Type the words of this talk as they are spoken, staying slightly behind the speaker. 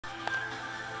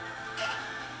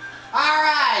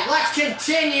Alright, let's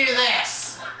continue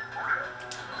this.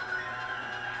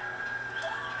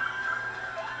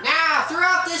 Now,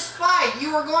 throughout this fight,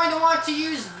 you are going to want to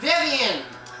use Vivian,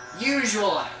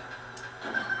 usually.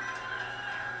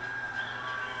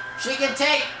 She can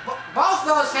take both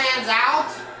those hands out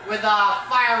with a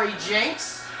Fiery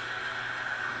Jinx.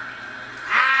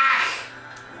 Ah!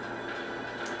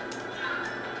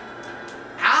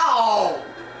 Ow!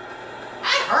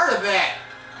 That hurt a bit.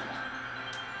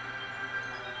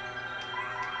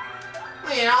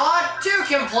 Well, you know what? Two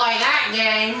can play that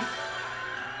game.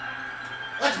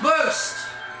 Let's boost.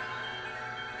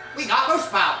 We got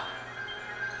boost power.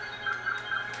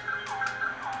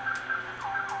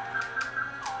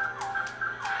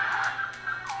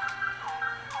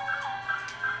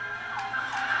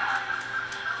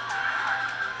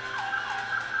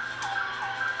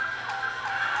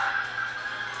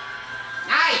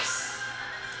 Nice.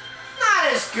 Not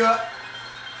as good.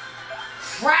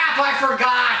 Crap, I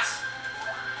forgot.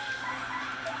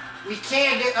 We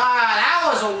can't do... that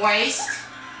was a waste.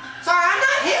 Sorry, I'm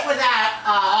not hit with that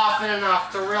often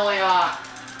enough to really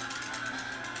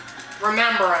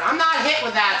remember it. I'm not hit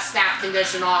with that stat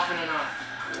condition often enough.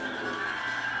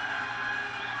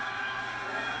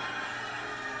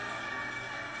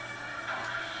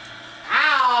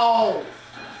 Ow!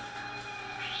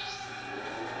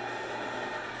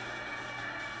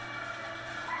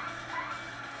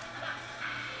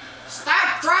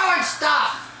 Stop throwing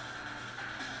stuff!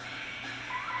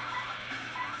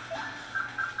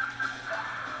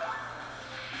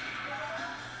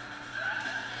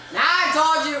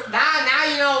 Now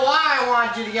you know why I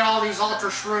wanted you to get all these Ultra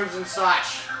Shrooms and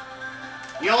such.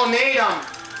 You'll need them.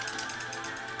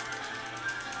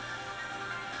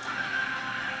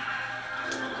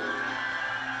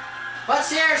 But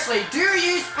seriously, do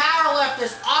use Power Lift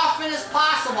as often as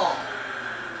possible.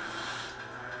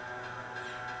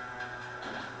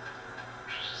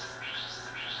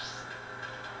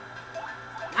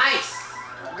 Nice.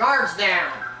 Guards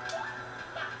down.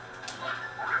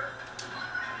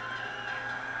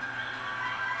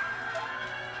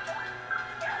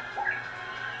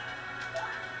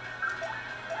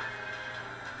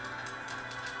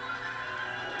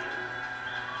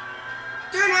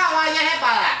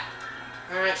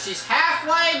 Alright, she's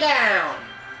halfway down.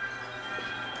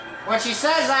 When she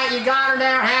says that, you got her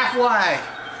down halfway.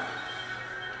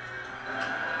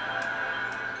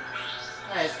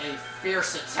 That is a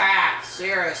fierce attack,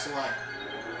 seriously.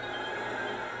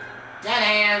 Dead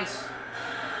hands.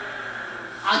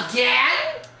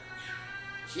 Again?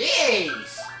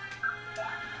 Jeez.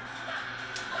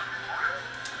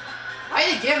 Why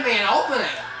did you give me an opening?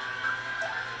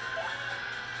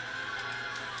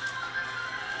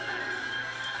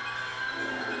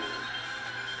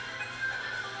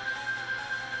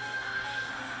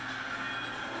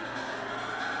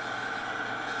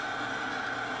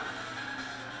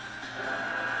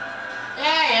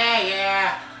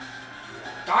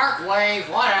 Dark Wave,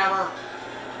 whatever.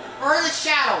 Or the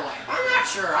Shadow Wave. I'm not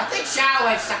sure. I think Shadow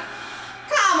Wave sounds...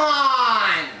 Come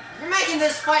on! You're making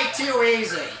this fight too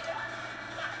easy.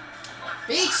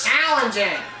 Be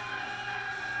challenging.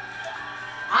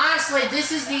 Honestly,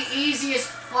 this is the easiest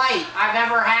fight I've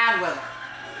ever had with her.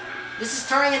 This is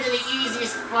turning into the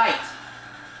easiest fight.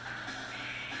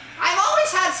 I've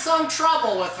always had some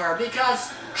trouble with her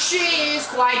because she is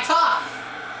quite tough.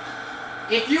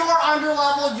 If you are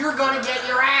underleveled, you're going to get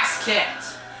your ass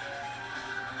kicked.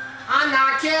 I'm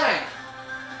not kidding.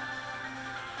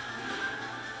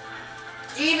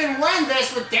 Even win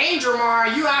this with Danger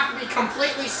Mario, you have to be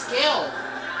completely skilled.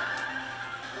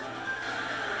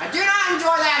 I do not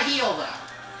enjoy that heal, though.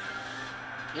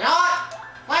 You know what?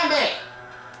 Plan B.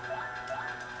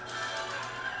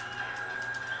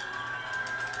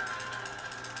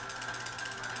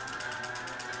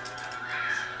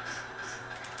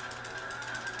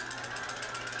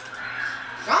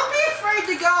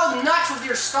 To go nuts with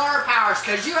your star powers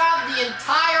because you have the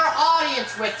entire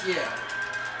audience with you.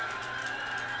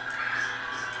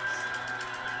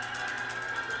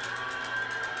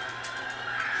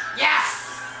 Yes!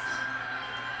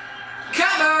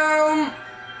 Kaboom!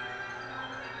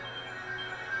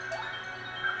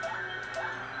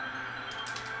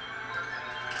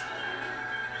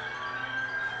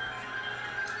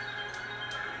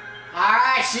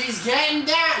 Alright, she's getting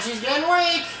down. She's getting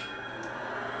weak.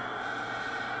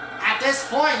 At this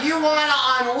point, you want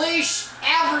to unleash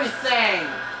everything.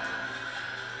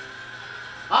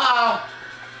 Uh-oh.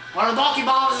 One of the bulky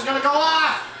balls is going to go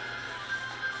off.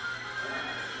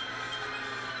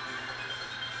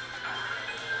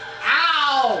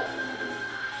 Ow!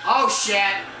 Oh,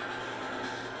 shit.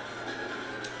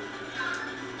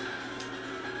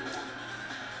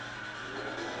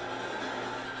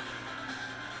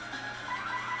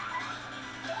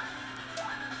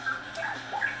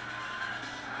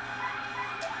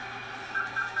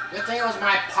 Good thing it was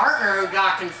my partner who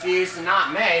got confused and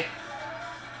not me.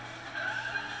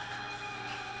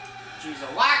 She's a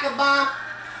whack-a-bump.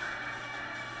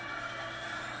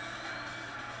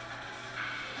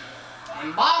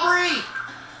 And Bobbery,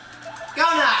 go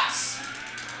nuts.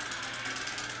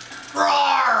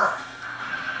 Roar!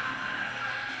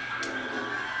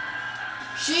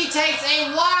 She takes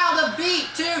a while to beat,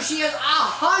 too. She has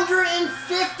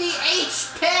 150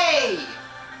 HP.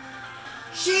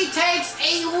 She takes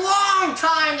a long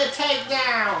time to take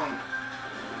down.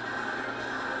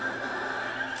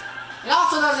 It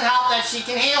also doesn't help that she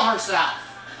can heal herself.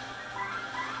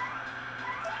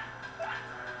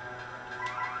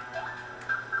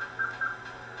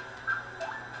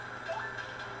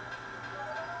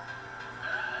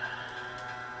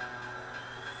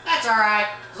 That's alright.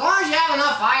 As long as you have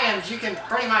enough items, you can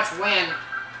pretty much win.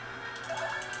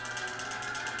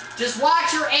 Just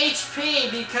watch your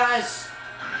HP because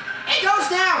it goes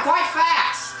down quite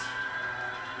fast.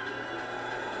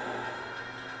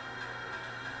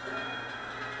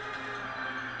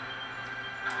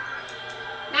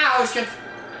 Now who's conf-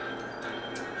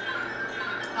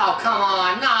 Oh, come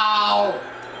on, no!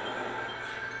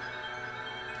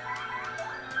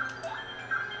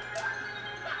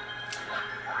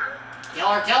 Kill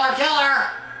her, kill her, kill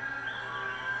her!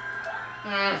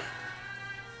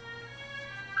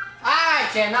 I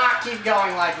cannot keep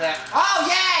going like that. Oh,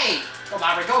 yay! Go,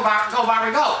 Bobbery, go, Bobbery, go,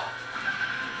 Bobbery, go!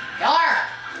 Kill her!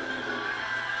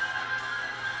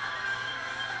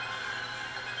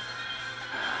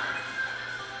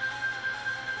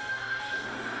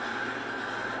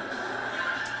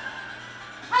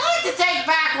 I like to take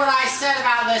back what I said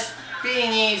about this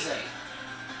being easy.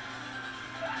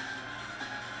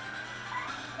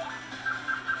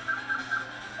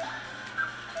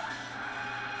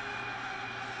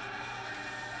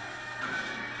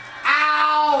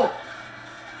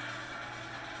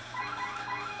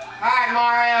 Alright,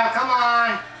 Mario, come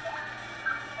on.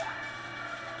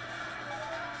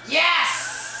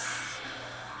 Yes!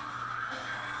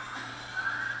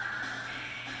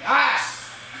 Yes!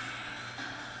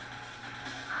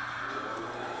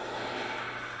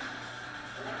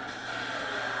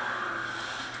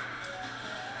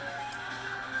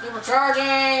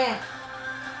 Supercharging!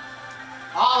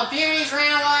 All the beauties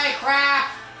ran away,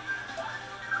 crap!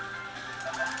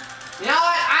 You know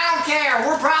what? I don't care.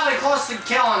 We're probably close to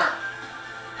killing her.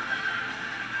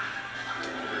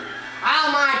 I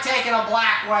don't mind taking a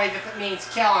black wave if it means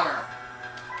killing her.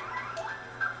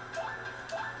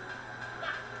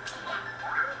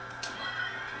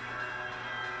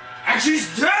 And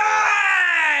she's dead!